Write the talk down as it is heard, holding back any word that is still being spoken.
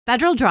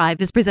Federal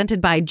Drive is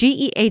presented by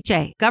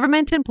GEHA,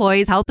 Government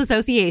Employees Health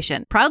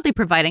Association, proudly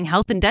providing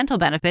health and dental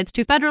benefits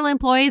to federal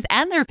employees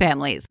and their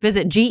families.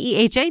 Visit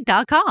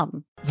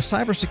GEHA.com. The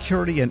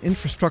Cybersecurity and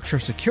Infrastructure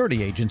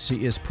Security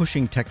Agency is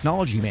pushing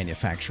technology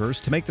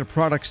manufacturers to make their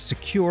products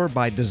secure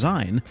by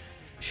design,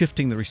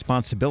 shifting the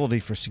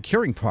responsibility for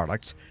securing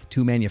products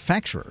to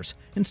manufacturers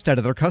instead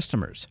of their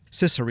customers.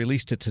 CISA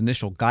released its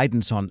initial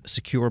guidance on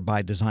secure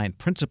by design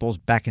principles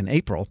back in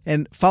April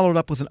and followed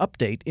up with an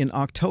update in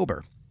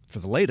October. For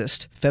the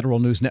latest, Federal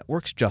News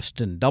Network's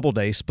Justin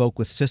Doubleday spoke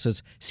with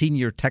CISA's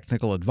senior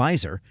technical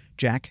advisor,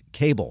 Jack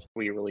Cable.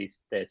 We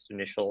released this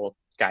initial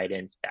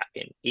guidance back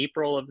in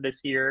April of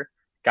this year.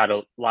 Got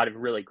a lot of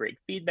really great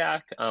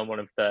feedback.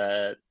 One of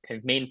the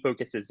main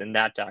focuses in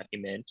that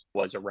document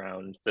was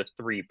around the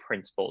 3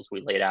 principles we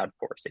laid out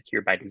for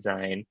secure by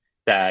design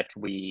that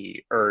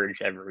we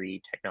urge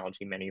every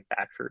technology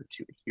manufacturer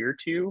to adhere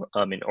to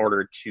in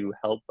order to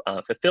help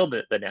fulfill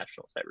the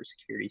national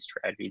cybersecurity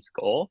strategy's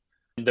goal.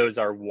 Those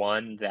are,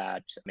 one,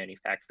 that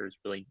manufacturers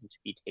really need to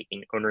be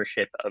taking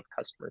ownership of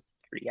customer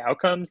security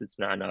outcomes. It's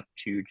not enough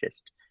to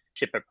just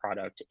ship a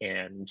product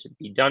and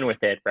be done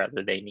with it.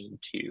 Rather, they need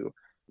to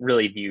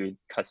really view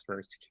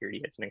customer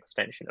security as an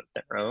extension of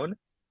their own.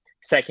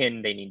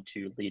 Second, they need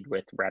to lead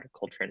with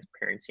radical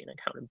transparency and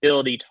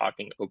accountability,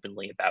 talking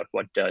openly about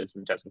what does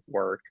and doesn't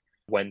work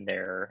when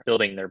they're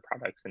building their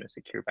products in a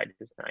secure by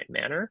design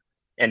manner.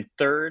 And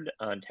third,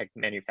 tech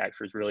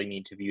manufacturers really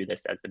need to view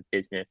this as a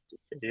business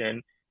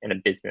decision and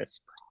a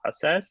business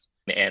process,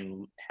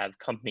 and have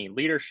company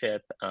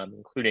leadership,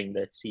 including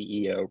the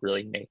CEO,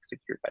 really make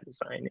secure by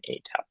design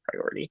a top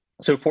priority.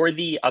 So for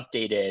the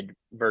updated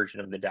version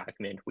of the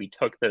document, we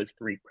took those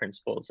 3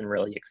 principles and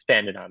really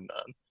expanded on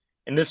them.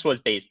 And this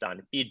was based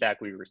on feedback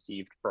we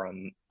received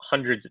from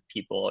hundreds of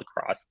people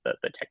across the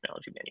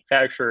technology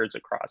manufacturers,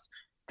 across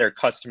their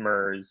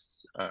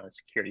customers,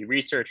 security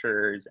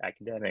researchers,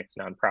 academics,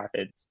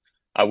 nonprofits.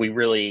 We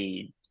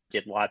really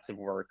did lots of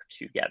work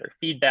to gather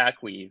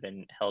feedback. We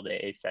even held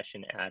a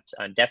session at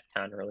DEF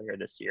CON earlier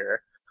this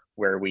year,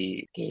 where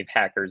we gave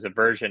hackers a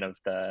version of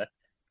the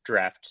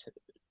draft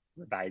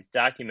revised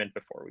document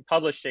before we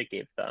published it,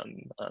 gave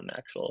them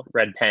actual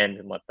red pens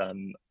and let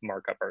them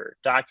mark up our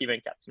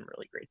document, got some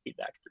really great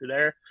feedback through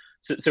there.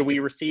 So we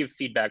received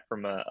feedback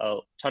from a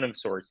ton of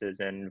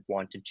sources and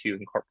wanted to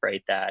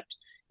incorporate that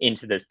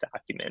into this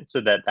document.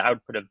 So that the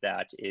output of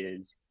that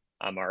is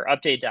our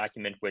update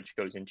document, which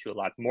goes into a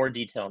lot more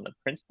detail on the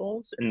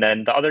principles. And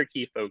then the other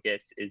key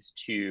focus is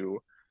to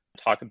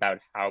talk about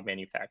how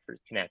manufacturers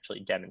can actually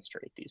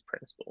demonstrate these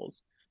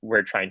principles.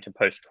 We're trying to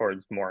push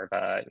towards more of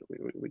a,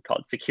 we call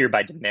it secure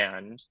by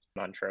demand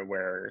mantra,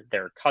 where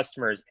their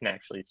customers can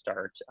actually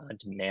start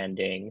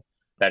demanding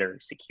better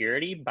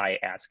security by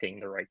asking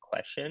the right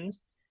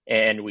questions.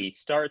 And we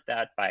start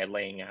that by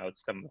laying out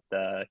some of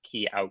the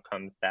key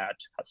outcomes that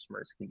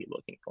customers can be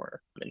looking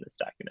for in this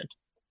document.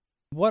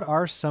 What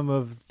are some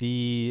of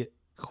the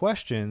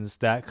questions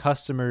that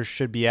customers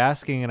should be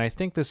asking? And I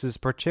think this is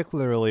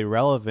particularly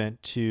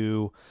relevant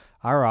to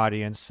our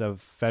audience of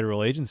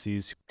federal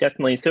agencies.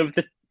 Definitely. So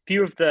the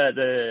few of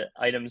the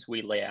items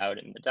we lay out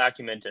in the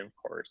document, and of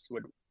course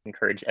would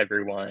encourage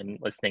everyone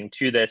listening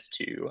to this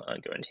to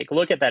go and take a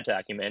look at that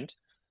document.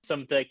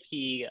 Some of the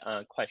key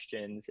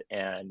questions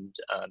and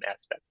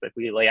aspects that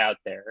we lay out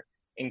there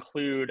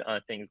include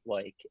things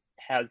like,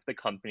 has the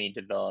company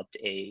developed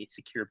a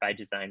secure by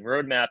design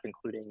roadmap,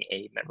 including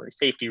a memory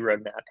safety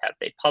roadmap? Have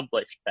they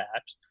published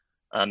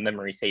that?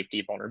 Memory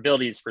safety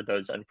vulnerabilities, for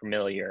those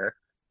unfamiliar,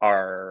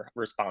 are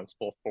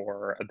responsible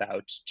for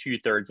about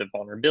 2/3 of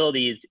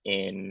vulnerabilities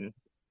in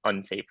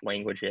unsafe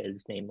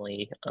languages,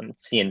 namely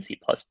C and C++.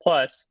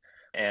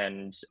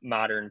 And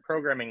modern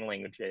programming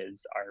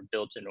languages are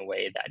built in a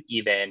way that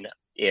even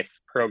if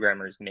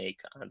programmers make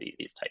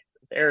these types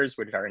of errors,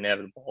 which are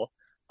inevitable,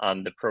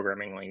 the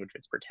programming language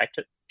is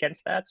protected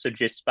against that. So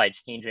just by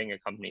changing a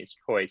company's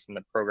choice in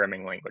the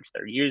programming language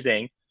they're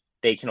using,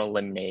 they can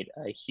eliminate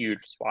a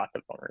huge swath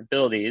of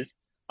vulnerabilities.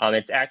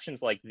 It's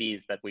actions like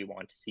these that we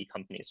want to see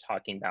companies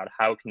talking about.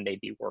 How can they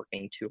be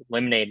working to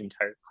eliminate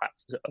entire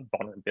classes of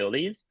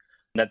vulnerabilities?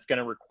 That's going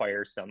to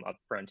require some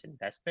upfront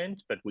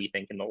investment, but we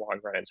think in the long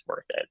run it's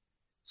worth it.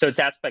 So it's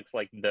aspects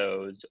like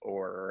those,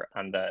 or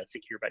on the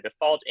secure by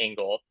default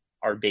angle,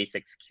 our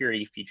basic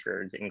security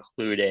features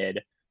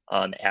included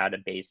add a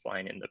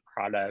baseline in the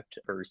product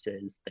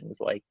versus things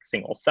like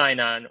single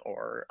sign-on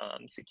or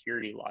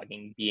security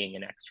logging being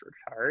an extra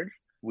charge.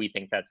 We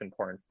think that's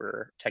important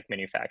for tech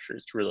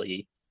manufacturers to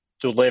really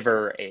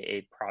deliver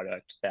a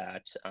product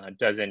that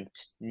doesn't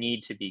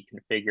need to be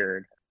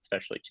configured,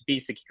 especially to be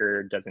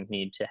secure, doesn't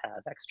need to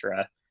have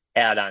extra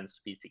add-ons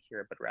to be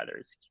secure, but rather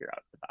is secure out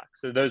of the box.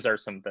 So those are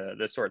some of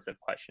the sorts of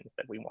questions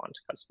that we want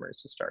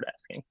customers to start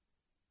asking.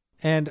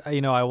 And,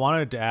 I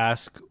wanted to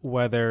ask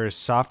whether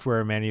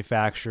software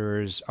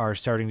manufacturers are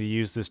starting to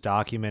use this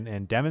document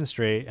and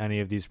demonstrate any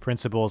of these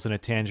principles in a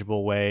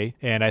tangible way.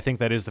 And I think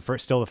that is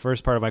still the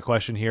first part of my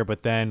question here.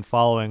 But then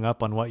following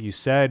up on what you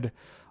said,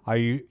 are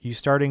you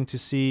starting to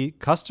see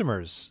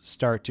customers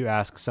start to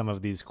ask some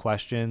of these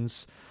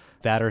questions?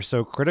 that are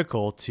so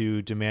critical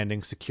to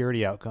demanding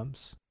security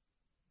outcomes?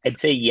 I'd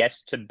say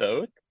yes to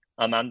both.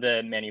 On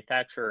the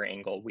manufacturer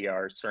angle, we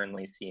are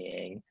certainly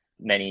seeing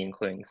many,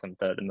 including some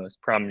of the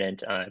most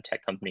prominent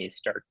tech companies,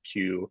 start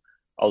to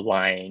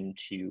align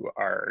to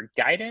our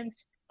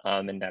guidance,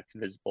 and that's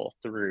visible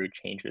through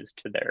changes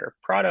to their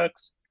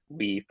products.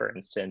 We, for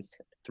instance,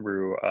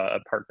 through a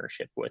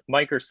partnership with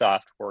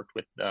Microsoft, worked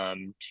with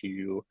them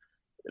to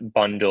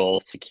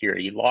bundle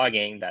security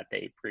logging that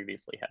they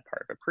previously had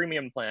part of a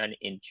premium plan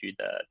into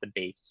the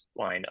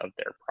baseline of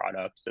their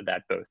product so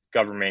that both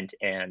government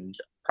and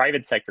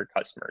private sector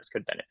customers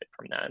could benefit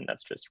from that. And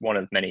that's just one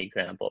of many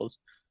examples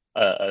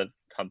of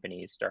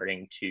companies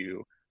starting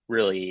to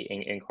really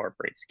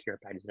incorporate secure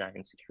by design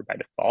and secure by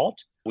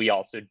default. We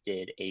also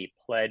did a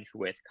pledge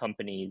with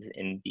companies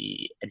in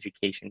the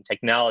education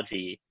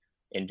technology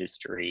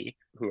industry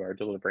who are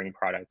delivering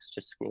products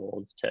to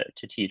schools,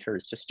 to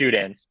teachers, to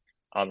students,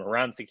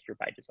 around secure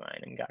by design,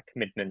 and got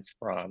commitments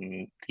from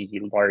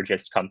the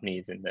largest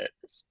companies in the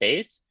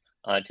space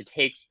to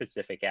take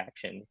specific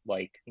actions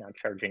like not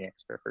charging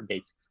extra for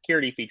basic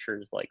security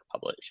features like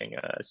publishing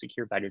a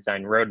secure by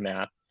design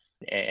roadmap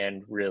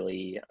and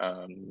really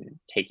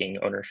taking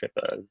ownership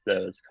of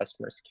those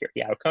customer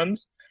security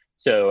outcomes.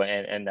 So,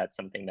 and that's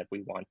something that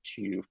we want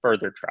to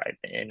further drive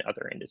in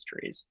other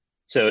industries.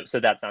 So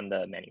that's on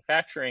the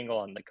manufacturer angle.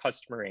 On the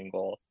customer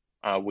angle,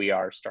 we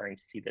are starting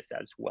to see this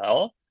as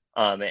well.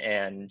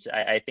 And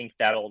I think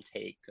that'll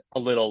take a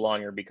little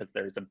longer because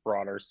there's a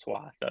broader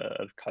swath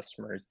of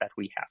customers that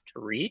we have to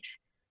reach.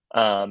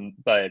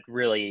 But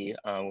really,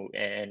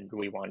 and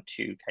we want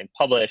to kind of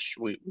publish,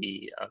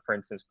 we for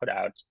instance, put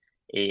out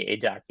a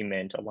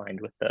document aligned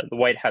with the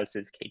White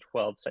House's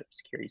K-12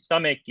 Cybersecurity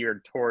Summit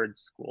geared towards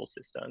school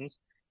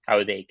systems,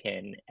 how they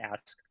can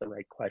ask the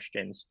right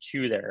questions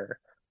to their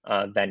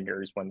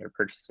vendors when they're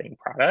purchasing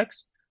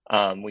products.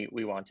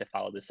 We want to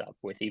follow this up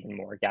with even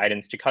more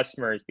guidance to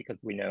customers because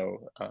we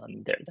know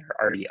they're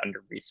already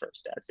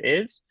under-resourced as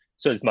is.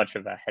 So as much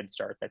of a head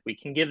start that we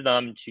can give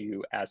them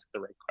to ask the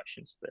right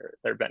questions to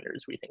their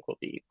vendors, we think will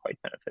be quite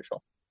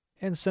beneficial.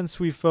 And since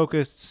we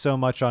focused so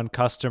much on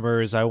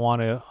customers, I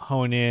want to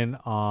hone in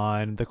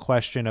on the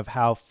question of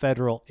how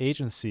federal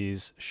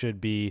agencies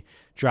should be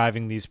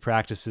driving these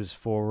practices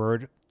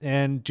forward.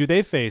 And do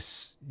they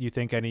face, you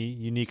think, any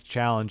unique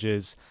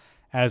challenges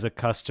as a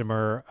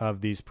customer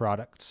of these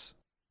products?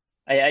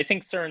 I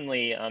think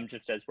certainly,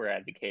 just as we're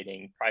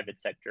advocating private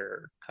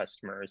sector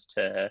customers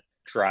to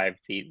drive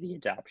the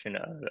adoption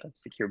of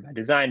secure by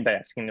design by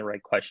asking the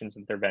right questions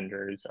of their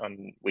vendors,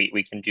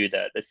 we can do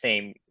the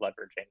same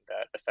leveraging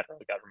the federal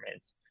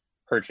government's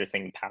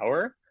purchasing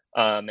power.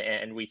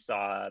 And we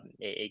saw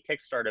a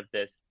kickstart of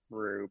this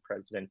through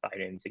President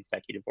Biden's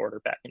executive order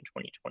back in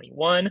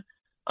 2021.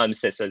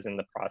 CISA is in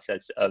the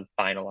process of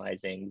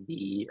finalizing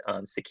the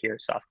secure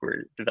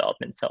software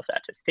development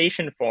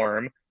self-attestation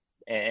form.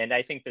 And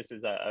I think this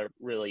is a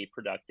really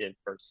productive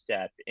first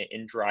step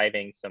in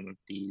driving some of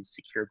these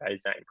secure by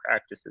design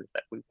practices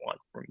that we want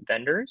from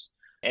vendors.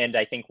 And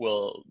I think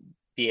we'll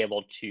be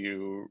able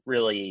to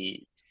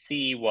really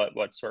see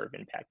what sort of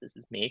impact this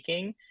is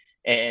making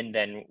and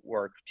then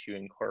work to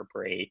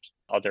incorporate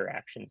other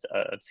actions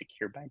of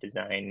secure by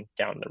design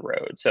down the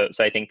road. So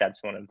I think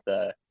that's one of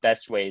the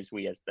best ways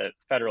we as the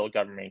federal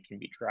government can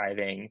be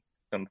driving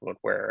some of what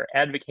we're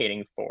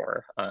advocating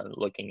for,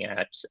 looking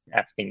at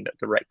asking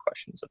the right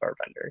questions of our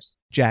vendors.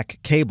 Jack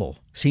Cable,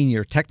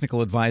 Senior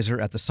Technical Advisor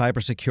at the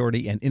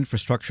Cybersecurity and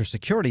Infrastructure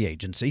Security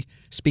Agency,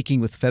 speaking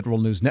with Federal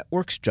News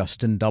Network's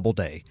Justin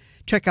Doubleday.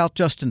 Check out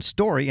Justin's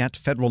story at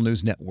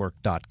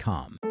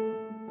federalnewsnetwork.com.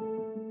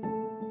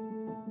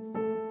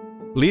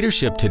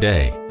 Leadership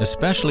today,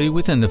 especially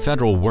within the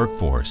federal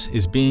workforce,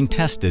 is being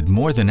tested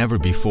more than ever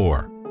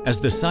before. As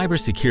the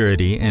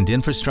Cybersecurity and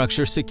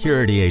Infrastructure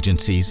Security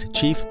Agency's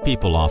Chief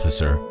People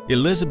Officer,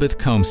 Elizabeth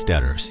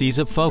Comstetter sees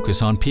a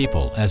focus on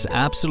people as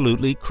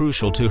absolutely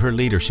crucial to her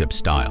leadership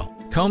style.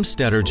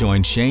 Comstetter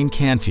joined Shane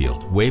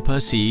Canfield, WEPA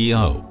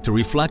CEO, to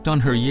reflect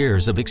on her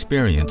years of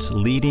experience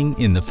leading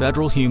in the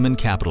federal human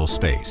capital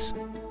space.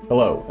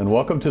 Hello, and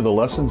welcome to the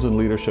Lessons in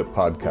Leadership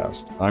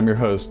podcast. I'm your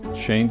host,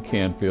 Shane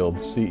Canfield,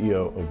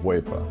 CEO of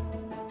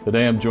WEPA.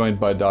 Today I'm joined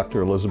by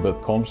Dr. Elizabeth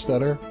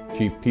Comstetter,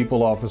 Chief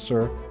People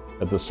Officer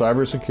at the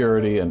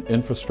Cybersecurity and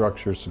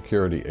Infrastructure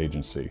Security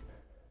Agency.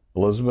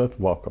 Elizabeth,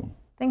 welcome.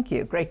 Thank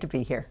you. Great to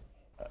be here.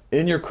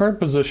 In your current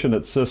position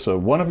at CISA,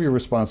 one of your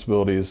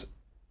responsibilities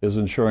is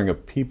ensuring a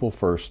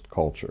people-first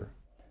culture.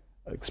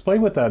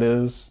 Explain what that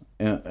is,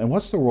 and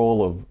what's the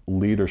role of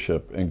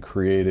leadership in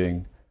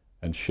creating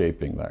and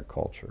shaping that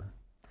culture?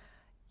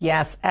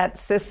 Yes, at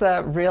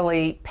CISA,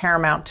 really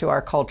paramount to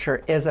our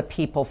culture is a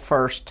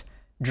people-first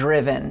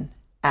driven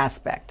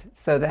aspect,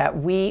 so that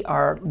we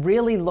are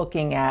really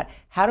looking at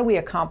how do we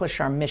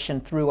accomplish our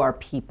mission through our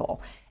people.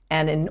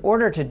 And in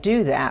order to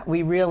do that,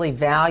 we really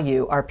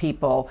value our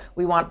people.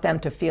 We want them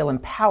to feel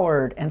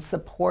empowered and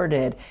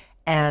supported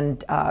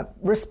and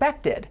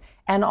respected.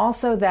 and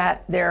also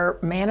that their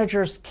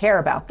managers care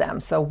about them.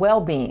 So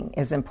well-being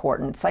is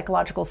important.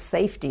 Psychological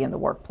safety in the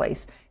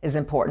workplace is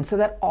important so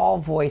that all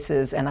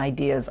voices and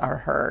ideas are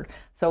heard.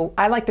 So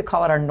I like to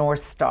call it our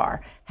North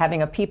Star.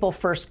 Having a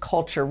people-first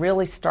culture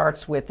really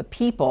starts with the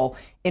people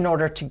in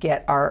order to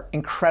get our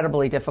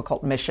incredibly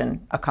difficult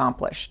mission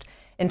accomplished.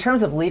 In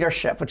terms of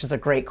leadership, which is a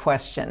great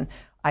question,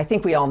 I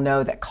think we all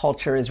know that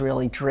culture is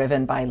really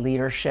driven by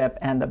leadership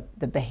and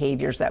the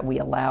behaviors that we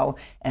allow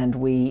and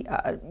we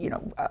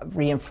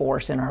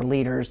reinforce in our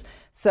leaders.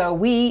 So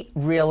we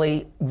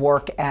really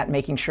work at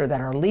making sure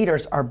that our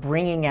leaders are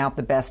bringing out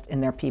the best in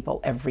their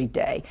people every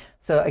day.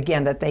 So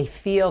again, that they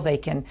feel they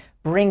can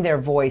bring their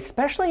voice,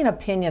 especially an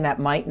opinion that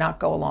might not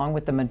go along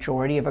with the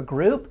majority of a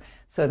group,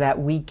 so that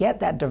we get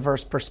that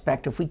diverse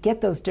perspective, we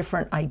get those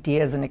different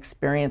ideas and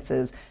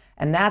experiences.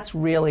 And that's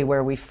really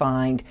where we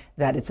find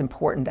that it's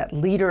important that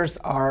leaders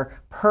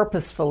are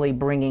purposefully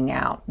bringing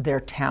out their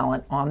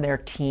talent on their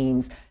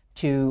teams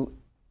to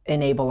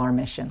enable our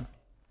mission.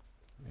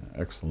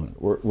 Yeah, excellent.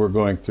 We're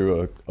going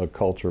through a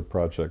culture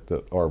project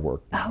at our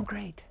work now. Oh,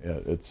 great. Yeah,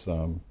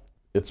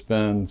 it's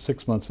been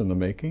 6 months in the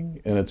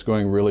making, and it's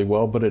going really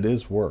well, but it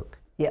is work.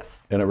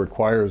 Yes. And it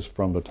requires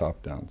from the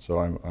top down. So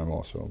I'm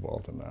also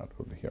involved in that.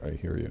 I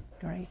hear you.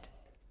 Great.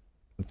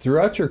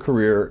 Throughout your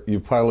career, you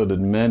piloted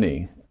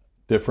many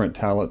different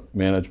talent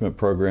management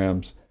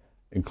programs,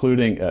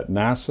 including at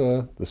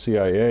NASA, the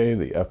CIA,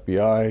 the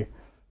FBI,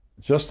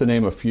 just to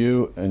name a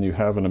few, and you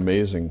have an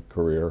amazing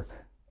career.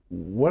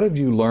 What have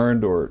you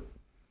learned, or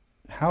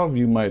how have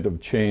you might have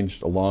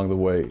changed along the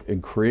way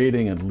in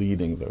creating and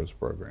leading those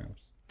programs?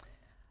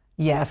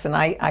 Yes, and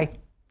I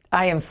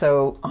am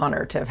so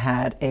honored to have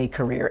had a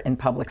career in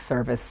public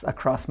service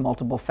across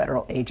multiple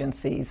federal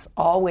agencies,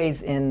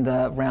 always in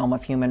the realm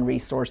of human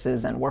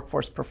resources and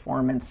workforce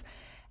performance.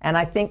 And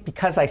I think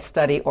because I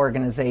study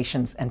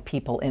organizations and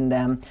people in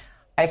them,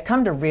 I've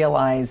come to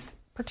realize,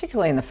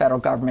 particularly in the federal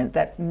government,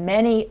 that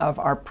many of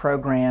our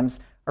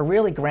programs are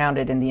really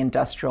grounded in the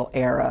industrial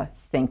era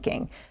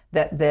thinking,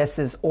 that this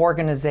is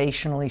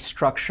organizationally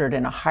structured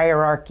in a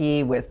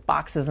hierarchy with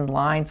boxes and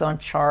lines on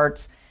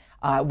charts,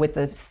 with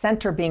the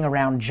center being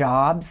around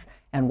jobs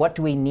and what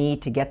do we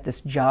need to get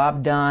this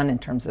job done in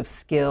terms of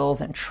skills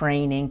and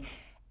training.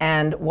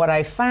 And what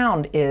I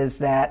found is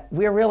that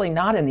we're really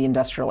not in the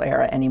industrial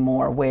era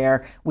anymore,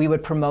 where we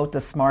would promote the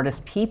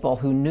smartest people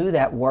who knew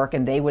that work,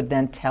 and they would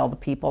then tell the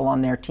people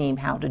on their team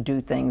how to do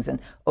things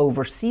and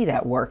oversee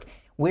that work.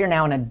 We're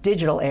now in a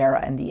digital era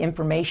and the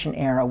information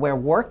era, where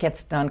work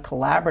gets done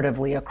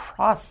collaboratively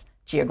across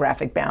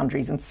geographic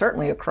boundaries and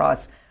certainly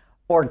across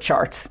org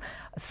charts.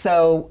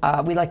 So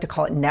we like to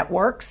call it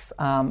networks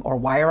or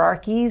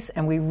hierarchies,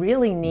 and we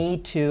really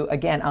need to,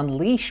 again,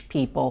 unleash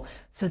people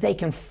so they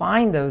can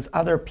find those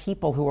other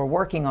people who are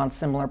working on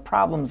similar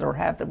problems or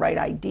have the right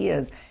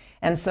ideas.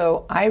 And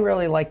so I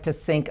really like to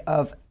think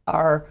of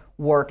our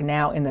work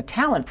now in the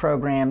talent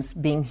programs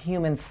being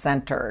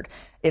human-centered.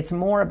 It's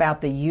more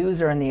about the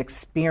user and the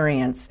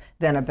experience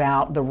than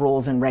about the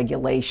rules and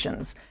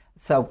regulations.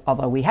 So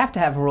although we have to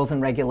have rules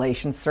and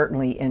regulations,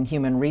 certainly in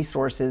human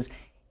resources,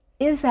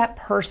 is that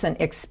person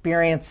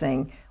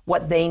experiencing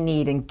what they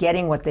need and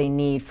getting what they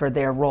need for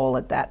their role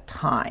at that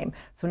time?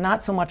 So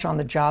not so much on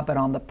the job, but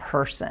on the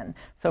person.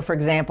 So for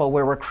example,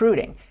 we're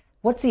recruiting.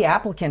 What's the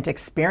applicant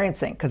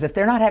experiencing? Because if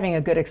they're not having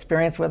a good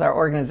experience with our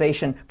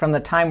organization from the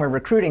time we're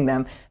recruiting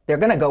them, they're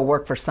going to go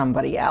work for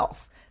somebody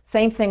else.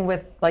 Same thing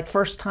with like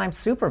first-time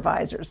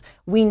supervisors.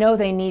 We know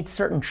they need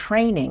certain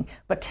training,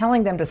 but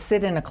telling them to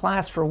sit in a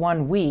class for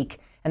 1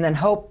 week and then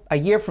hope a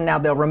year from now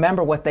they'll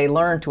remember what they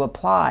learned to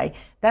apply,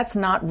 that's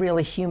not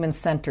really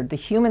human-centered. The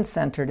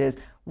human-centered is,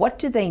 what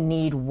do they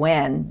need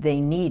when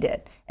they need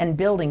it? And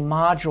building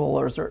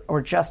modules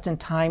or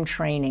just-in-time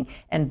training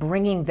and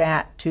bringing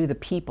that to the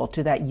people,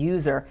 to that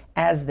user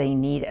as they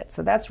need it.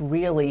 So that's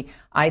really,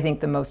 I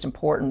think, the most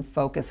important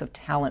focus of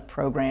talent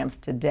programs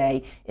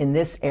today in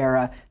this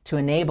era, to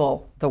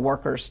enable the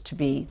workers to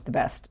be the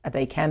best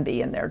they can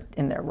be in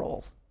their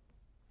roles.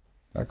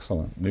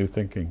 Excellent. New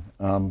thinking.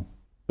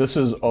 This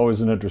is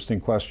always an interesting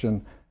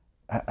question.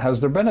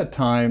 Has there been a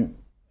time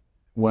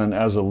when,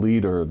 as a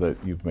leader, that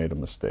you've made a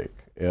mistake?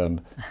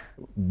 And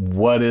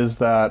what is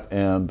that?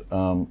 And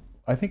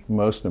I think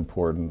most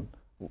important,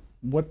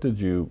 what did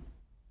you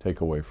take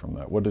away from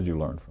that? What did you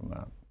learn from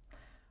that?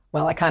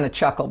 Well, I kind of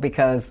chuckle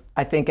because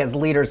I think as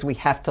leaders, we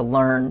have to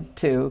learn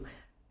to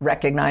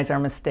recognize our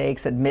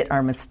mistakes, admit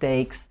our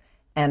mistakes,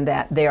 and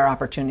that they are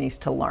opportunities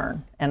to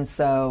learn. And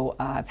so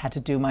I've had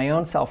to do my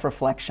own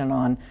self-reflection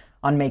on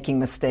making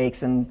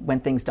mistakes and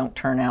when things don't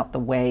turn out the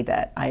way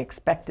that I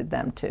expected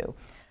them to.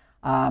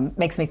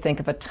 Makes me think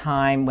of a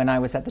time when I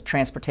was at the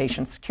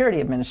Transportation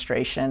Security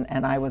Administration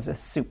and I was a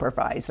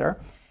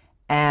supervisor,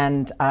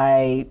 and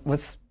I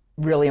was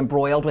really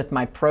embroiled with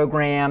my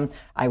program.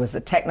 I was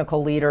the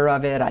technical leader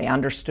of it. I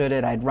understood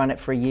it. I'd run it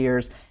for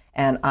years,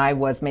 and I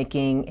was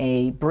making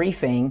a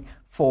briefing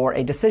for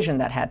a decision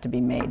that had to be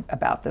made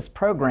about this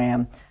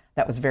program.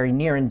 that was very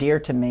near and dear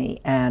to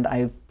me. And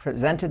I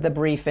presented the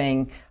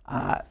briefing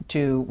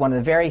to one of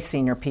the very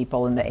senior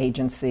people in the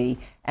agency.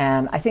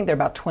 And I think there are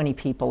about 20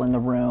 people in the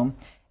room.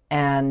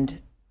 And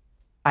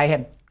I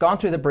had gone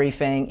through the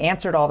briefing,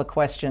 answered all the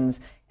questions,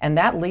 and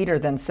that leader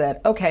then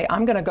said, okay,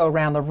 I'm going to go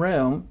around the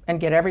room and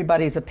get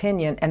everybody's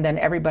opinion, and then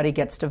everybody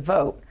gets to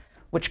vote,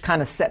 which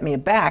kind of set me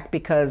aback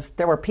because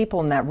there were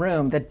people in that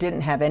room that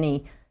didn't have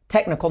any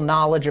technical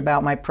knowledge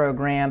about my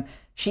program.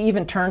 She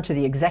even turned to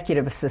the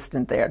executive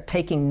assistant there,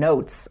 taking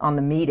notes on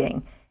the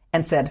meeting,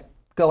 and said,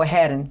 go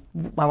ahead, and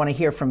I want to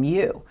hear from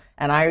you.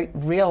 And I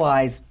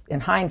realized, in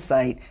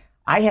hindsight,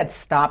 I had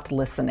stopped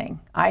listening.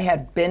 I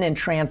had been in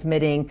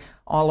transmitting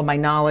all of my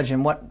knowledge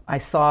and what I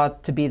saw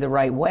to be the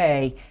right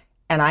way,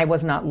 and I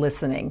was not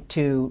listening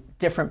to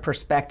different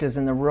perspectives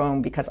in the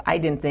room because I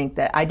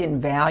didn't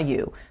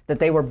value that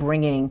they were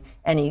bringing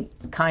any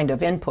kind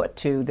of input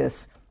to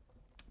this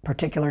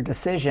particular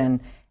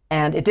decision.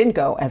 And it didn't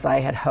go as I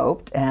had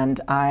hoped, and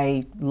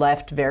I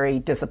left very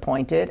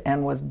disappointed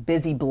and was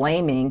busy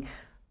blaming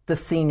the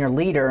senior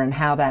leader and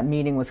how that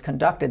meeting was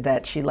conducted,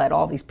 that she let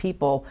all these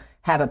people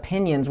have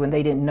opinions when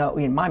they didn't know,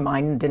 in my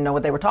mind, didn't know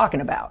what they were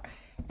talking about.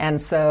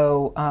 And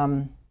so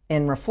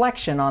in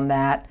reflection on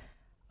that,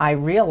 I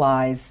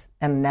realize,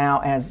 and now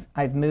as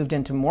I've moved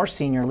into more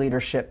senior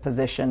leadership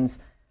positions,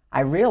 I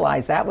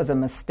realize that was a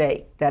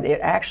mistake, that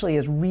it actually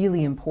is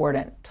really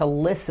important to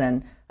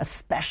listen,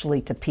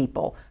 especially to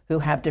people who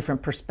have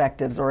different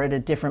perspectives or at a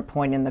different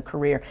point in the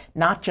career,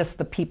 not just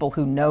the people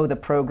who know the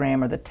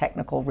program or the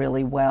technical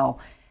really well.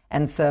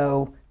 And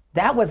so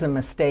that was a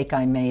mistake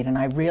I made, and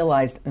I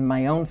realized in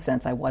my own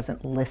sense I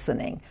wasn't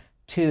listening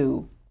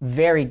to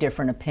very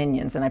different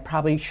opinions, and I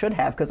probably should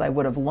have, because I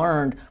would have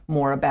learned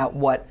more about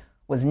what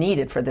was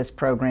needed for this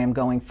program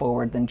going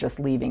forward than just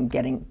leaving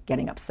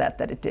getting upset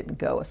that it didn't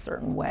go a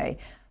certain way.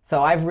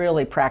 So I've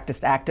really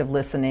practiced active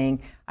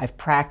listening. I've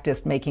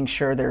practiced making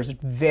sure there's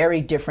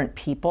very different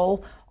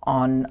people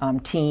on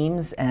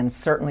teams and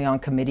certainly on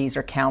committees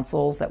or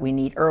councils, that we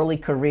need early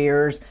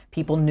careers,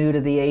 people new to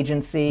the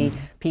agency,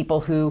 people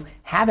who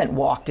haven't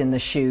walked in the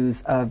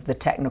shoes of the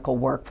technical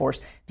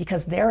workforce,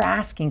 because they're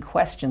asking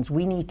questions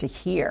we need to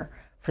hear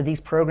for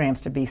these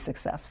programs to be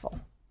successful.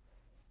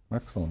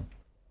 Excellent.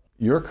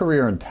 Your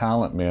career in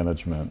talent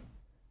management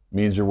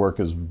means your work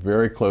is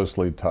very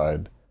closely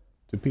tied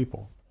to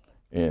people.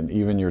 And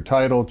even your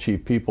title,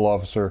 Chief People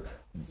Officer,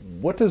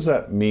 what does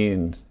that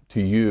mean to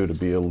you to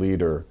be a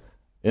leader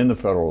in the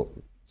federal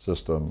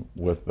system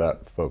with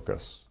that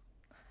focus?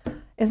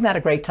 Isn't that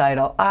a great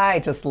title? I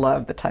just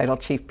love the title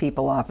Chief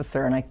People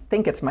Officer, and I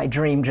think it's my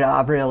dream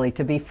job, really,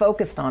 to be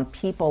focused on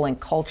people and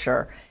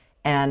culture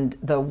and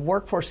the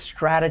workforce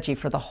strategy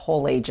for the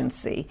whole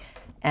agency.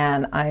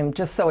 And I'm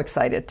just so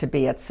excited to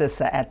be at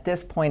CISA at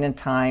this point in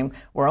time.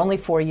 We're only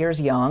 4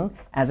 years young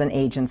as an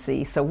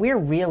agency, so we're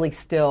really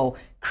still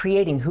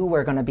creating who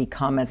we're going to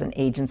become as an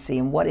agency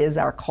and what is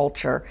our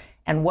culture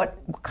and what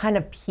kind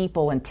of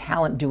people and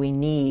talent do we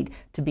need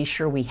to be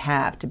sure we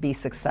have to be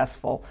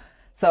successful.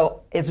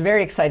 So it's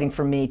very exciting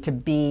for me to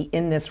be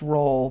in this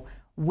role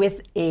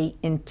with a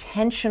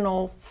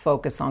intentional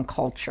focus on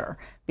culture,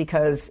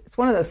 because it's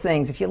one of those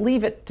things, if you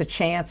leave it to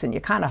chance and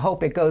you kind of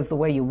hope it goes the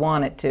way you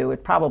want it to,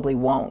 it probably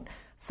won't.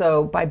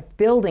 So by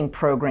building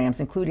programs,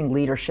 including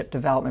leadership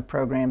development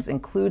programs,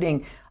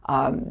 including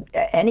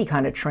any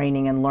kind of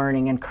training and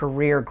learning and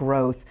career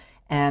growth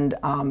and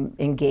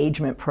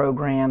engagement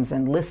programs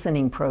and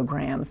listening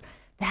programs,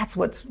 that's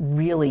what's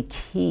really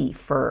key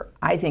for,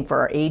 I think, for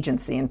our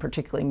agency, and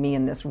particularly me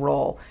in this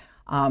role.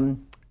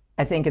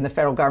 I think in the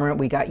federal government,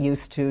 we got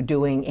used to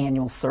doing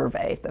annual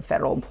survey, the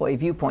Federal Employee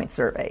Viewpoint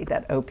Survey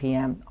that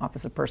OPM,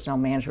 Office of Personnel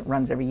Management,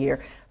 runs every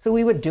year. So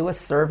we would do a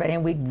survey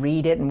and we'd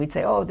read it and we'd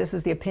say, oh, this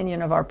is the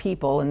opinion of our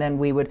people. And then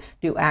we would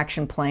do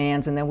action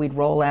plans, and then we'd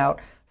roll out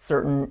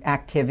certain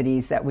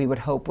activities that we would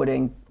hope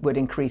would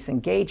increase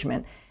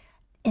engagement.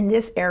 In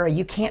this era,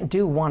 you can't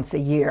do once a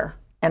year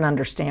and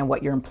understand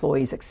what your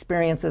employees'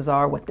 experiences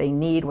are, what they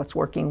need, what's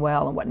working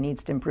well, and what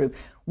needs to improve.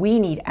 We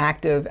need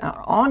active,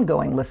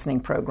 ongoing listening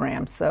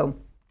programs. So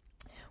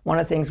one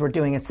of the things we're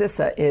doing at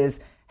CISA is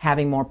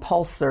having more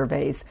pulse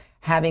surveys,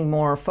 having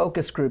more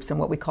focus groups and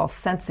what we call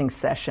sensing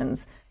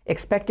sessions,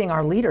 expecting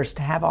our leaders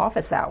to have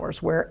office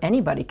hours where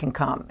anybody can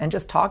come and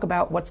just talk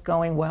about what's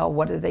going well,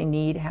 what do they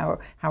need, how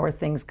are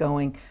things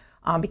going,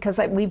 because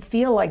we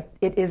feel like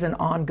it is an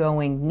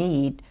ongoing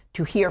need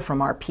to hear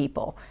from our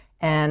people.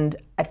 And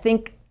I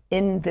think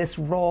in this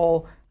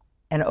role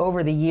and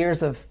over the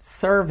years of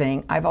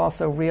serving, I've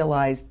also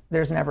realized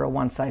there's never a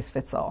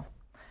one-size-fits-all.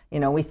 You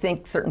know, we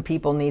think certain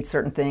people need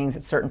certain things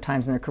at certain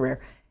times in their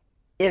career.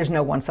 There's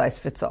no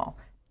one-size-fits-all.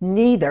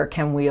 Neither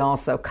can we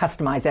also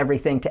customize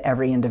everything to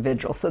every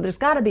individual. So there's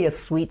got to be a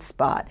sweet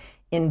spot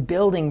in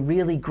building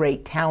really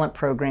great talent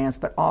programs,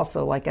 but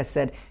also, like I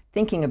said,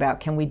 thinking about,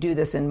 can we do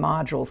this in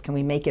modules? Can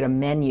we make it a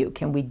menu?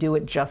 Can we do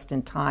it just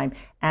in time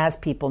as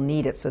people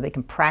need it so they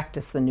can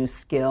practice the new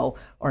skill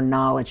or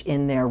knowledge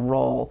in their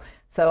role?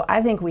 So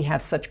I think we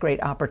have such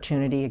great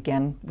opportunity,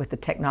 again, with the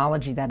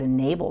technology that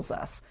enables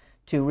us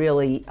to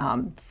really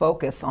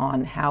focus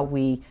on how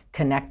we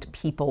connect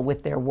people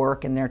with their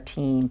work and their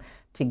team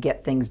to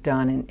get things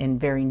done in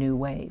very new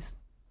ways.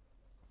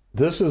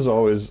 This is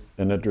always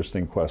an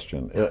interesting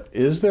question.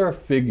 Is there a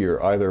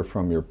figure, either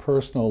from your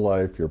personal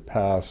life, your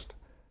past,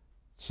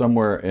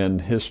 somewhere in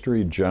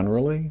history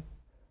generally,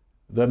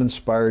 that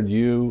inspired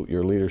you,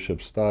 your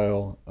leadership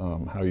style,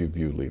 how you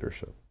view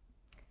leadership?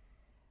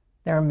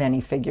 There are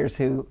many figures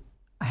who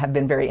have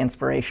been very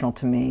inspirational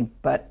to me,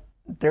 but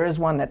there is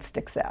one that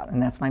sticks out, and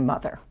that's my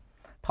mother,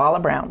 Paula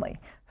Brownlee,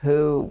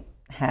 who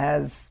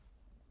has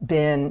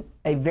been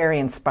a very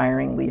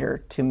inspiring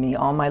leader to me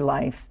all my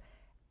life.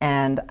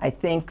 And I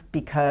think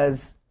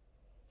because,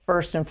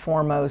 first and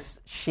foremost,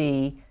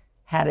 she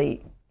had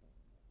a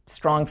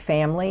strong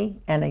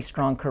family and a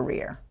strong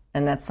career.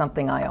 And that's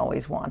something I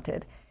always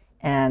wanted.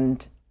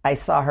 And I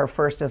saw her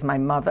first as my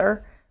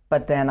mother,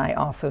 but then I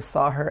also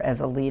saw her as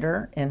a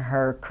leader in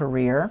her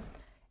career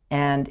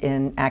and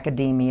in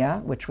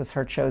academia, which was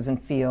her chosen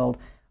field.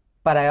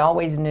 But I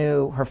always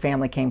knew her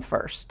family came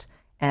first.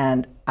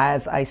 And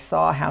as I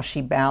saw how she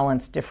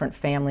balanced different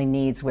family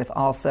needs with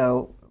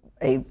also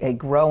a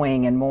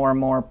growing and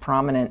more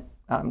prominent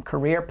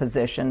career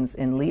positions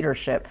in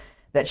leadership,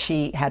 that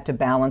she had to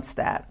balance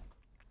that.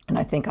 And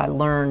I think I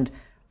learned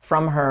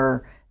from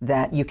her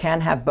that you can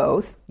have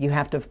both. You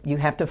have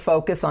to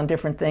focus on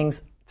different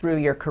things through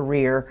your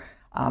career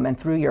and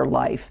through your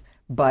life,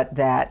 but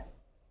that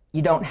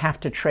you don't have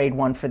to trade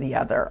one for the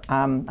other.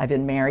 I've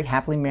been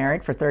happily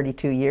married for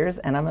 32 years,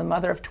 and I'm a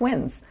mother of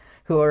twins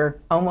who are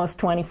almost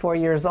 24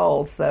 years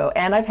old.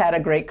 And I've had a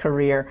great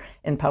career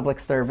in public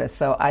service.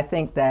 So I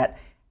think that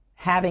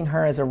having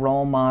her as a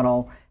role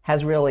model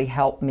has really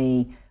helped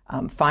me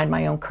find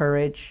my own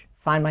courage,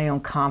 find my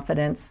own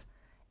confidence,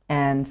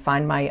 and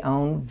find my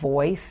own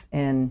voice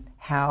in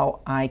how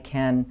I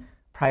can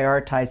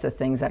prioritize the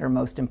things that are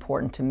most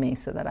important to me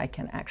so that I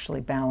can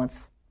actually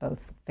balance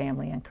both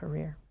family and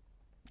career.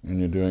 And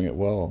you're doing it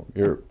well.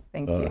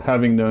 Thank you.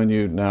 Having known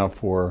you now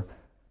for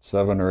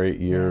 7 or 8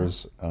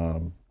 years,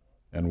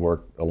 and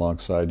worked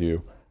alongside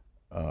you,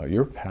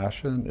 your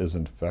passion is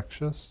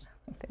infectious.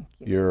 Thank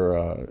you.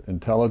 Your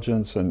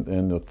intelligence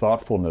and the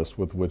thoughtfulness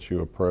with which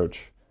you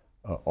approach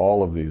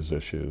all of these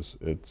issues,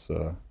 it's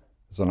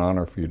an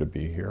honor for you to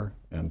be here,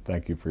 and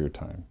thank you for your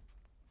time.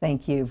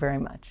 Thank you very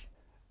much.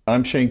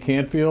 I'm Shane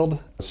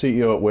Canfield,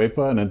 CEO at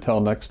WEPA, and until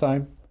next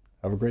time,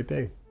 have a great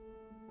day.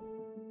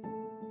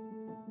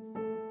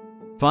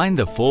 Find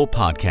the full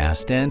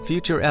podcast and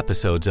future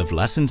episodes of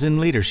Lessons in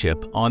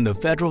Leadership on the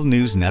Federal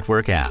News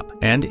Network app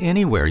and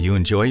anywhere you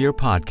enjoy your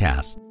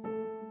podcasts.